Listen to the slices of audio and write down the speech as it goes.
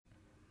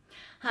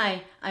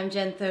Hi, I'm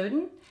Jen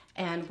Thoden,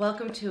 and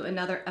welcome to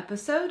another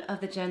episode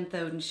of The Jen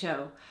Thoden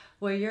Show,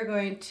 where you're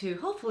going to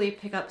hopefully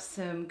pick up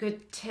some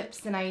good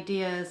tips and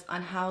ideas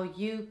on how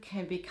you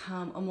can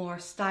become a more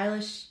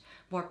stylish,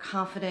 more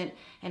confident,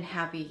 and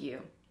happy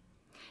you.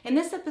 In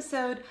this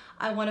episode,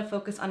 I want to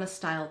focus on a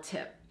style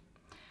tip.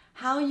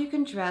 How you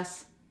can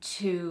dress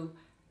to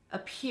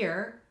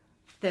appear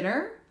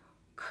thinner,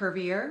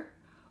 curvier,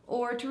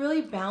 or to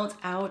really balance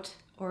out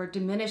or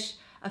diminish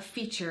a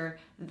feature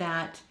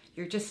that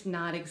you're just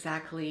not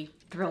exactly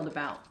thrilled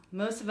about.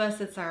 Most of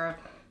us, it's our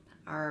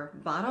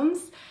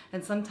bottoms,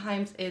 and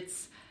sometimes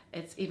it's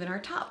even our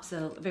tops.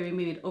 So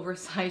maybe an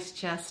oversized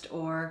chest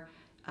or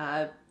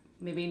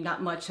maybe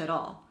not much at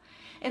all.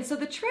 And so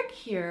the trick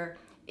here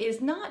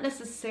is not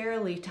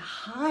necessarily to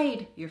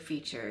hide your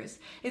features.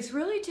 It's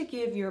really to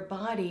give your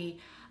body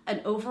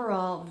an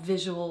overall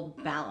visual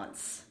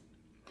balance.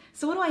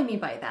 So what do I mean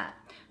by that?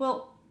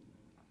 Well,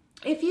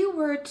 if you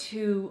were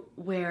to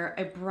wear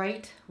a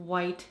bright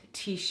white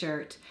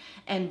t-shirt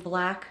and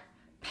black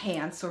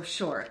pants or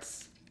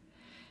shorts,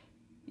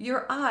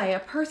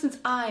 a person's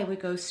eye would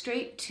go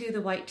straight to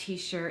the white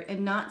t-shirt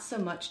and not so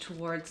much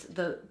towards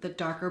the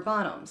darker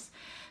bottoms.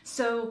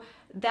 So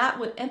that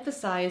would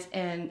emphasize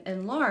and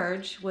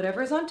enlarge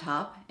whatever is on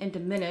top and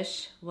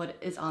diminish what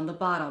is on the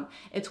bottom.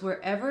 It's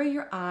wherever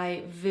your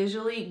eye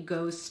visually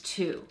goes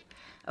to.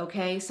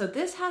 Okay, so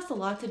this has a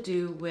lot to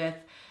do with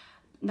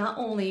not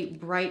only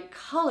bright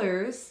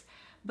colors,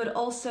 but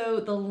also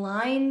the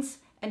lines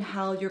and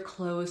how your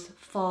clothes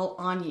fall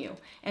on you.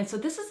 And so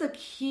this is a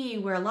key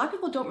where a lot of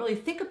people don't really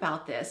think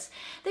about this.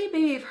 They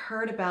maybe have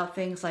heard about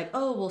things like,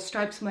 oh, well,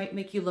 stripes might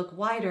make you look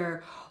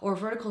wider, or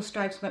vertical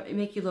stripes might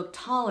make you look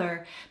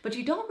taller, but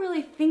you don't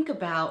really think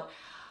about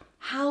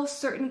how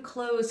certain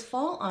clothes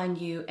fall on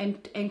you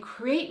and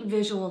create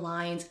visual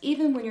lines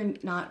even when you're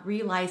not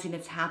realizing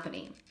it's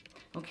happening.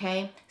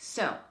 Okay,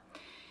 so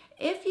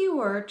if you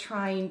were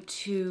trying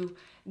to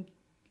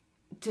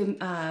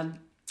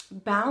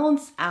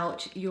balance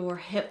out your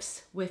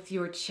hips with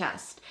your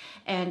chest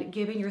and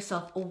giving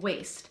yourself a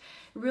waist,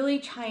 really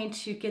trying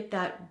to get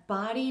that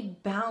body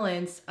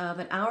balance of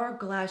an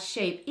hourglass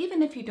shape,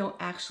 even if you don't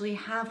actually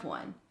have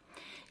one,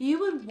 you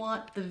would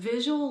want the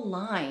visual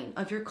line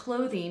of your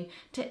clothing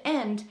to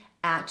end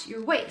at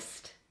your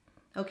waist,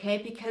 okay?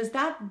 Because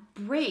that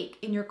break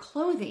in your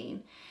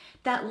clothing,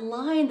 that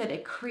line that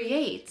it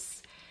creates,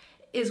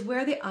 is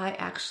where the eye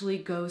actually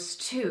goes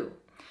to.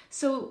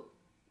 So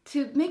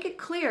to make it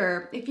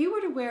clear, if you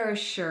were to wear a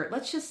shirt,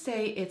 let's just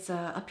say it's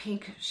a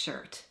pink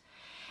shirt,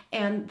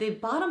 and the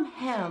bottom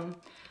hem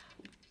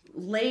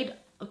laid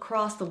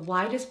across the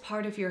widest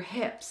part of your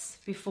hips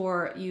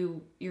before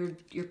your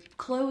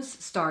clothes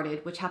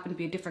started, which happened to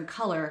be a different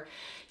color,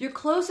 your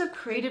clothes have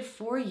created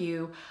for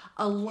you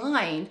a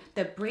line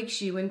that breaks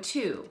you in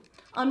two.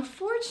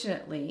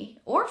 Unfortunately,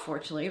 or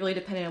fortunately, really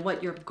depending on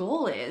what your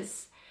goal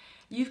is,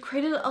 you've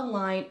created a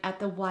line at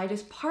the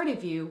widest part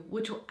of you,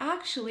 which will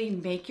actually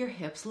make your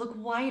hips look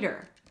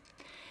wider.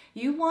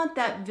 You want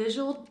that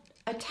visual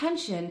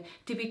attention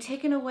to be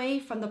taken away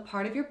from the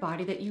part of your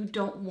body that you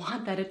don't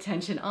want that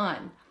attention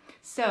on.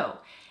 So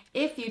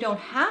if you don't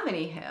have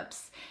any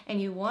hips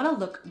and you want to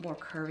look more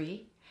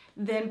curvy,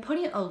 then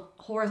putting a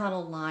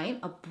horizontal line,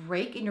 a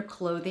break in your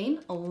clothing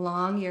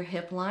along your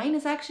hip line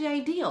is actually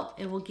ideal.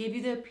 It will give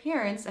you the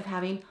appearance of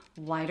having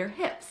wider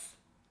hips.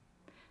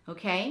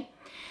 Okay?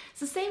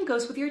 So the same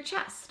goes with your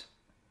chest.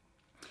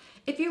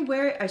 If you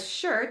wear a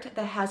shirt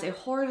that has a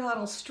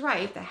horizontal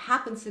stripe that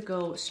happens to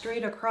go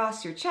straight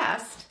across your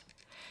chest,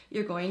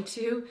 you're going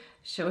to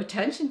show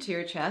attention to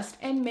your chest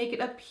and make it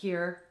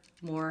appear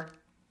more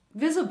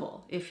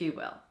visible, if you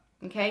will.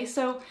 Okay,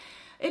 so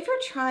if you're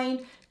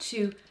trying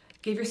to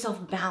give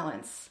yourself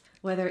balance,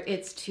 whether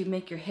it's to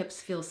make your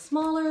hips feel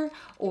smaller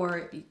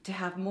or to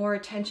have more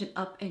attention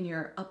up in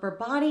your upper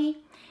body,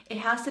 it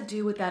has to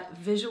do with that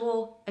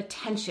visual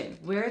attention,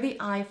 where the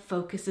eye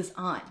focuses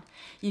on.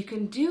 You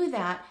can do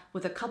that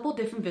with a couple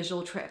different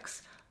visual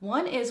tricks.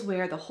 One is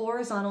where the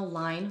horizontal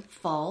line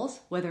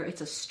falls, whether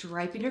it's a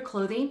stripe in your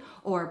clothing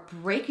or a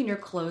break in your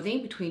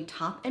clothing between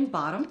top and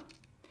bottom.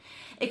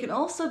 It can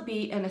also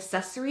be an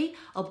accessory,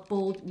 a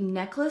bold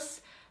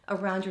necklace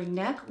around your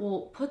neck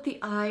will put the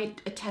eye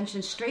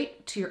attention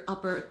straight to your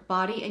upper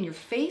body and your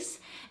face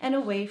and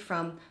away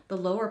from the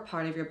lower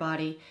part of your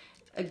body.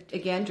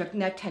 Again, direct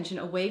neck tension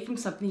away from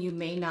something you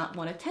may not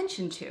want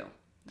attention to,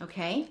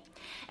 okay?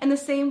 And the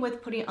same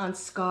with putting on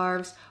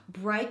scarves,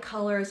 bright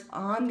colors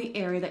on the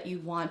area that you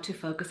want to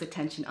focus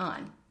attention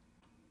on.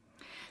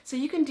 So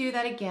you can do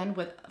that again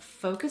with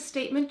focus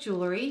statement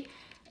jewelry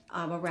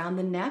around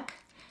the neck.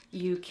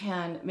 You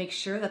can make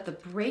sure that the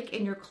break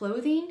in your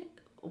clothing,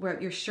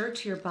 where your shirt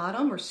to your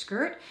bottom or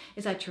skirt,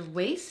 is at your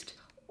waist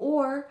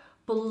or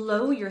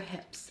below your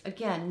hips.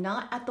 Again,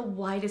 not at the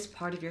widest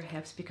part of your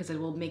hips because it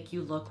will make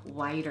you look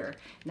wider,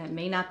 and that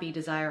may not be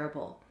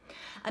desirable.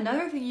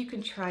 Another thing you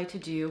can try to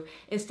do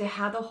is to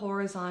have the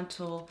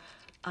horizontal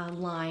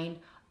line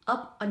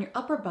up on your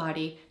upper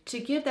body to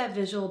give that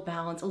visual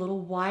balance a little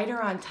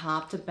wider on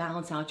top to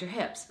balance out your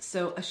hips.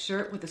 So a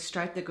shirt with a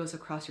stripe that goes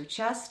across your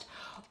chest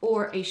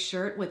or a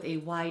shirt with a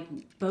wide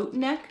boat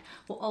neck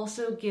will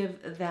also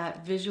give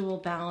that visual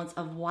balance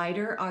of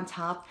wider on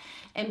top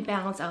and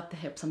balance out the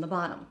hips on the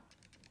bottom.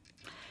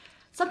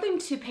 Something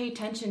to pay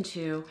attention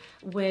to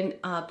when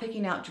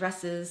picking out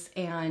dresses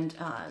and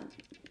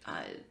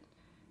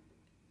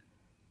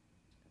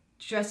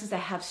dresses that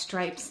have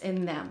stripes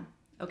in them.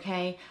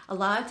 Okay, a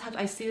lot of times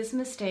I see this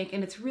mistake,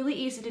 and it's really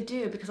easy to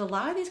do because a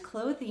lot of these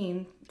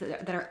clothing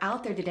that are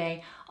out there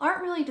today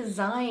aren't really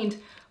designed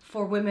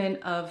for women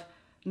of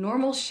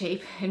normal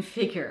shape and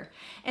figure.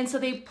 And so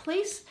they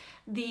place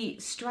the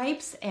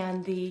stripes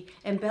and the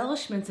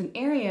embellishments in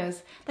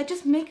areas that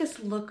just make us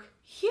look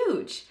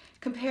huge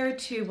compared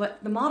to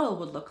what the model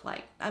would look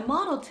like. A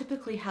model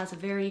typically has a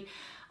very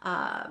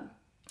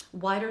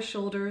wider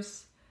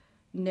shoulders,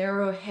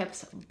 narrow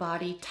hips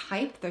body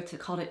type. They're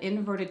called an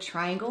inverted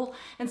triangle.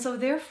 And so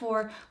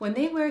therefore, when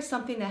they wear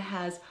something that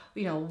has,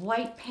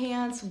 white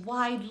pants,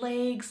 wide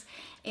legs,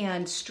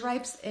 and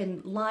stripes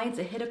and lines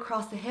that hit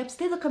across the hips,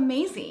 they look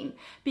amazing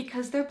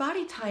because their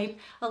body type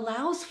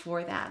allows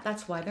for that.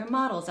 That's why they're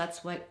models.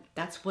 That's what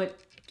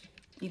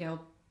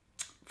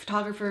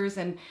photographers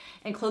and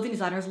clothing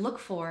designers look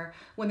for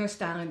when they're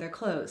styling their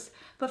clothes.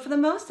 But for the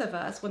most of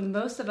us, when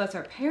most of us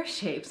are pear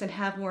shapes and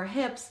have more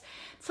hips,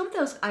 some of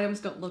those items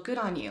don't look good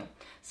on you.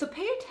 So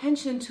pay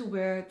attention to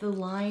where the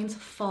lines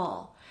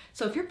fall.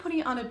 So if you're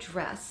putting on a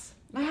dress,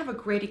 I have a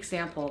great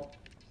example.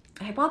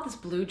 I bought this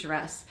blue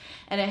dress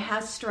and it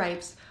has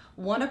stripes,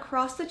 one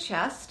across the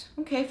chest.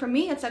 Okay, for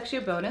me, it's actually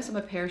a bonus. I'm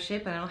a pear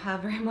shape and I don't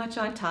have very much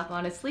on top,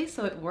 honestly,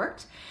 so it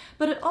worked.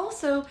 But it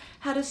also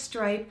had a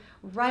stripe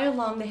right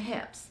along the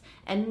hips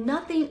and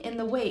nothing in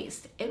the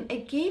waist. And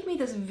it gave me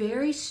this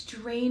very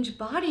strange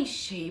body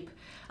shape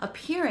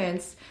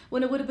appearance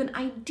when it would have been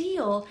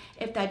ideal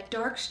if that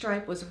dark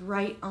stripe was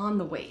right on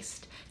the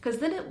waist, because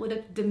then it would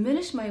have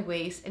diminished my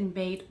waist and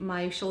made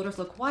my shoulders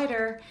look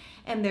wider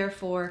and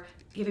therefore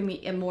giving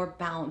me a more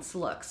balanced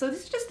look. So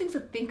these are just things to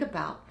think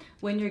about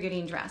when you're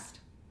getting dressed.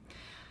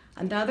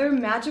 Another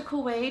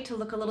magical way to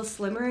look a little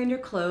slimmer in your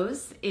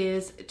clothes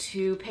is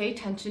to pay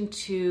attention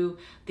to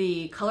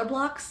the color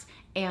blocks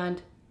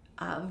and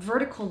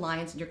vertical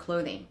lines in your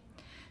clothing.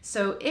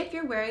 So if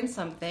you're wearing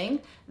something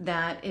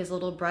that is a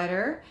little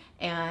brighter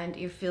and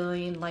you're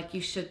feeling like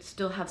you should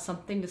still have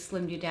something to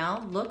slim you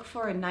down, look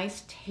for a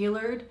nice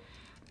tailored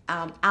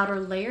outer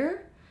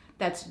layer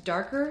that's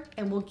darker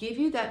and will give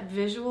you that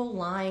visual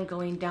line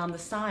going down the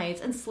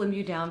sides and slim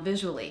you down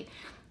visually.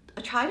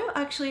 Try to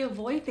actually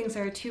avoid things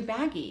that are too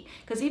baggy,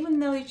 because even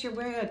though you're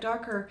wearing a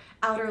darker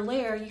outer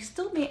layer, you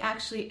still may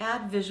actually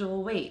add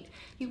visual weight.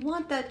 You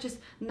want that just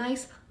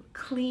nice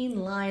clean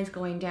lines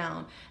going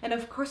down. And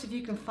of course, if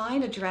you can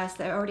find a dress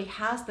that already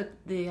has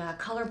the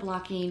color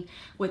blocking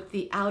with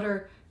the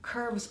outer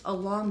curves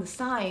along the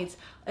sides,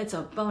 it's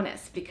a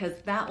bonus because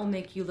that will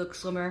make you look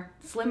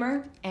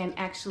slimmer, and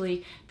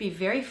actually be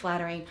very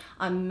flattering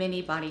on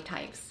many body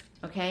types.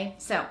 Okay,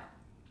 so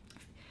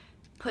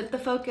put the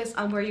focus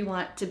on where you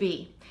want to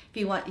be.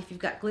 If you've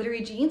got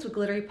glittery jeans with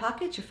glittery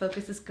pockets, your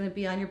focus is going to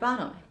be on your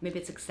bottom. Maybe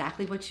it's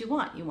exactly what you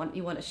want. You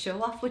want to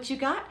show off what you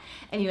got,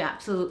 and you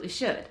absolutely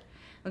should.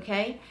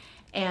 Okay?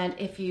 And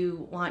if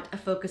you want a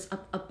focus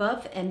up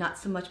above and not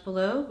so much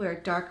below, wear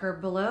darker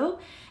below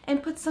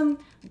and put some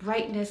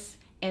brightness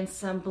and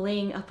some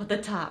bling up at the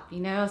top.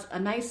 A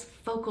nice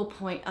focal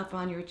point up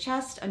on your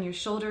chest, on your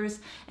shoulders,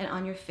 and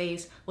on your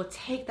face will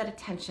take that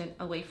attention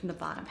away from the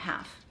bottom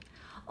half.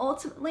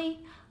 Ultimately,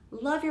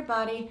 love your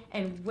body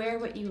and wear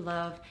what you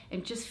love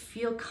and just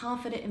feel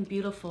confident and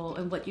beautiful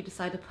in what you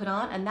decide to put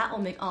on, and that will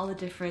make all the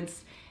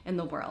difference in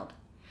the world.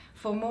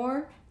 For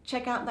more,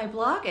 check out my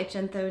blog at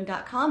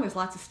jenthone.com. There's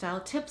lots of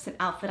style tips and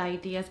outfit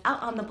ideas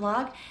out on the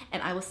blog,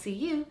 and I will see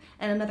you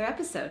in another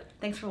episode.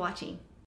 Thanks for watching.